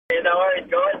Yeah, no worries,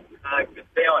 guys. Good to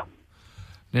be on.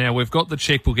 Now, we've got the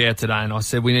checkbook out today, and I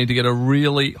said we need to get a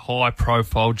really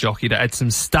high-profile jockey to add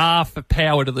some staff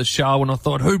power to the show, and I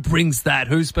thought, who brings that?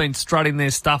 Who's been strutting their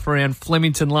stuff around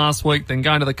Flemington last week, then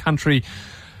going to the country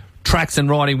tracks and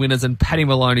riding winners, and Paddy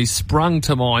Maloney sprung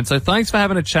to mind. So thanks for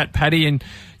having a chat, Paddy, and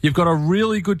you've got a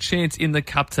really good chance in the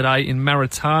Cup today in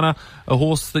Maritana, a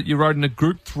horse that you rode in a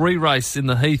Group 3 race in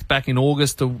the Heath back in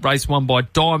August, a race won by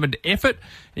Diamond Effort,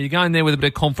 and you're going there with a bit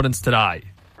of confidence today.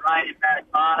 Rain in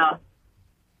Maritana.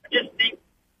 I just think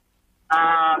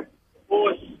the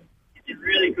horse is in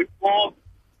really good form.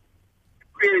 The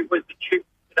query was the trip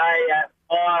today at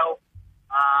mile,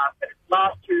 but its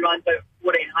last 2 runs over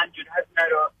 1400 hasn't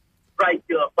had a great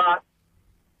deal of luck,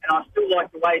 and I still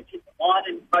like the way it's hit the line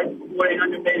in both the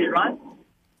 1400 metre runs.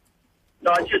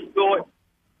 So I just thought,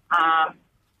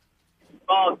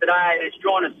 miles today, and it's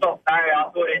drawn a soft barrier. I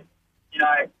thought it,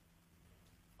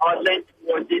 I leant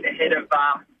towards it ahead of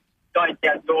Don't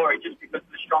Doubt Dory just because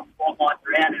of the strong form lines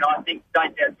around it. I think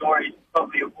Don't Doubt Dory is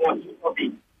probably a horse that's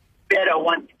probably better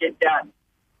once it gets out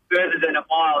further than a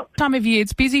mile. Time of year,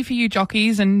 it's busy for you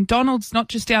jockeys, and Donald's not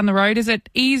just down the road. Is it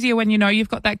easier when you know you've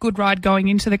got that good ride going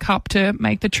into the Cup to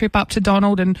make the trip up to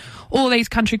Donald and all these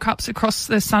country cups across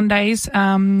the Sundays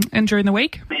and during the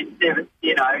week?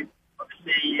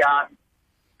 Obviously, at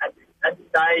the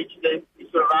stage that you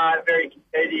sort of are very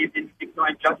competitive in the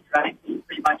Victorian jockey ranks, you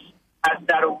pretty much have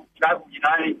saddle travel,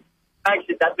 It makes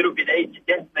it that little bit easier,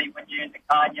 definitely, when you're in the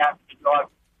car and you have to drive,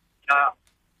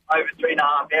 over 3.5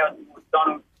 hours towards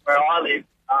Donald, where I live.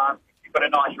 You've got a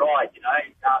nice ride,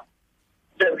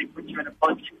 certainly puts you in a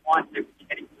positive mindset when you're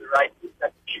heading to the races,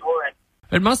 that's for sure. And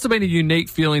it must have been a unique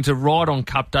feeling to ride on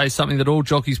Cup Day, something that all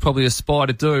jockeys probably aspire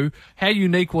to do. How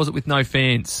unique was it with no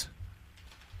fans?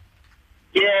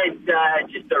 Yeah,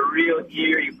 it's just a real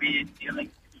eerie, weird feeling.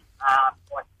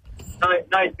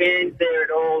 No fans there at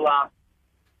all.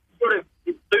 It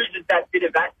loses that bit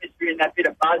of atmosphere and that bit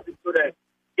of buzz. It sort of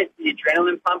gets the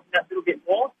adrenaline pumping that little bit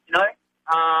more,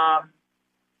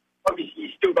 Obviously, you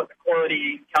still got the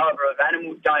quality and calibre of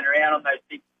animals going around on those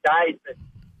big days, but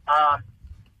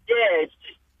it's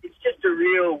just a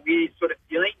real weird sort of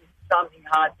feeling. It's something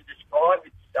hard to describe.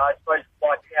 It's, I suppose,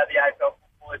 like how the AFL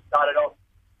footballers started off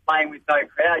playing with no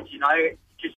crowds.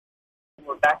 Just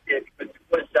we're back there because it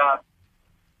was,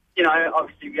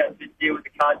 obviously we had to deal with the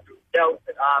cards to itself,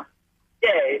 but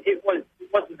it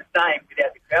wasn't the same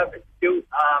without the crowd. But still, the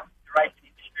racing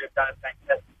industry have done a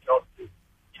fantastic job to,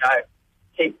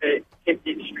 keep the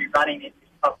industry running in this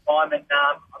tough time, and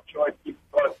I'm sure it gives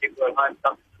a lot of people at home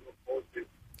something to look forward to.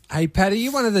 Hey, Paddy,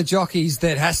 you're one of the jockeys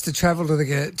that has to travel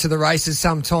to the races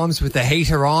sometimes with the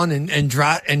heater on and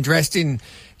dressed in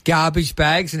garbage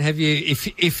bags. And have you,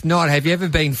 if not, have you ever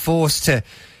been forced to,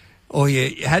 or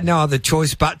you had no other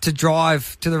choice but to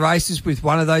drive to the races with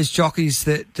one of those jockeys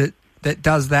that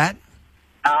does that?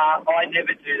 I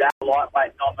never do that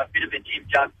lightweight. I'm a bit of a gym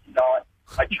junkie, so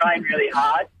I train really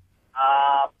hard.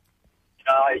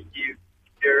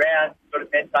 You're around sort of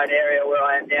Medford area where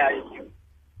I am now,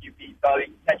 you'd be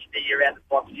probably catching me around the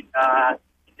block in the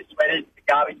sweaters, the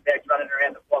garbage bags running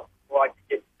around the block before I could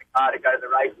get to the car to go to the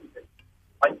races. And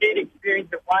I did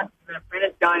experience it once as an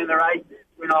apprentice going to the races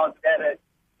when I was about a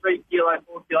 3 kilo,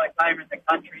 4 kilo claimer in the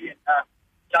country, and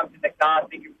jumped in the car. I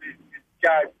think it was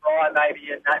Jared Fry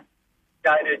maybe, and that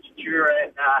go to Tatura,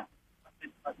 and I said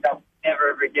to myself, never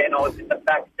ever again. I was in the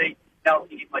back seat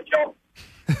melting in my job.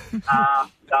 I'll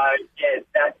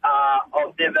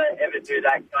never ever do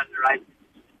that kind of race.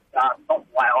 Not the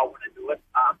way I want to do it.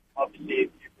 Obviously, if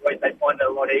boys they find it a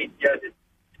lot easier to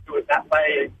do it that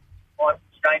way, and find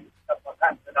constraints and stuff like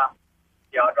that. But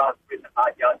I'd rather do it in the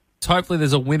hard yard. Hopefully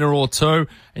there's a winner or two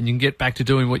and you can get back to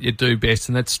doing what you do best,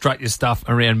 and that's strut your stuff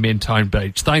around Mentone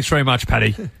Beach. Thanks very much,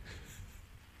 Paddy. Thanks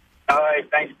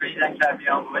for having me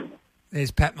on.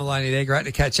 There's Pat Maloney there. Great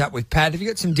to catch up with Pat. Have you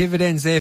got some dividends there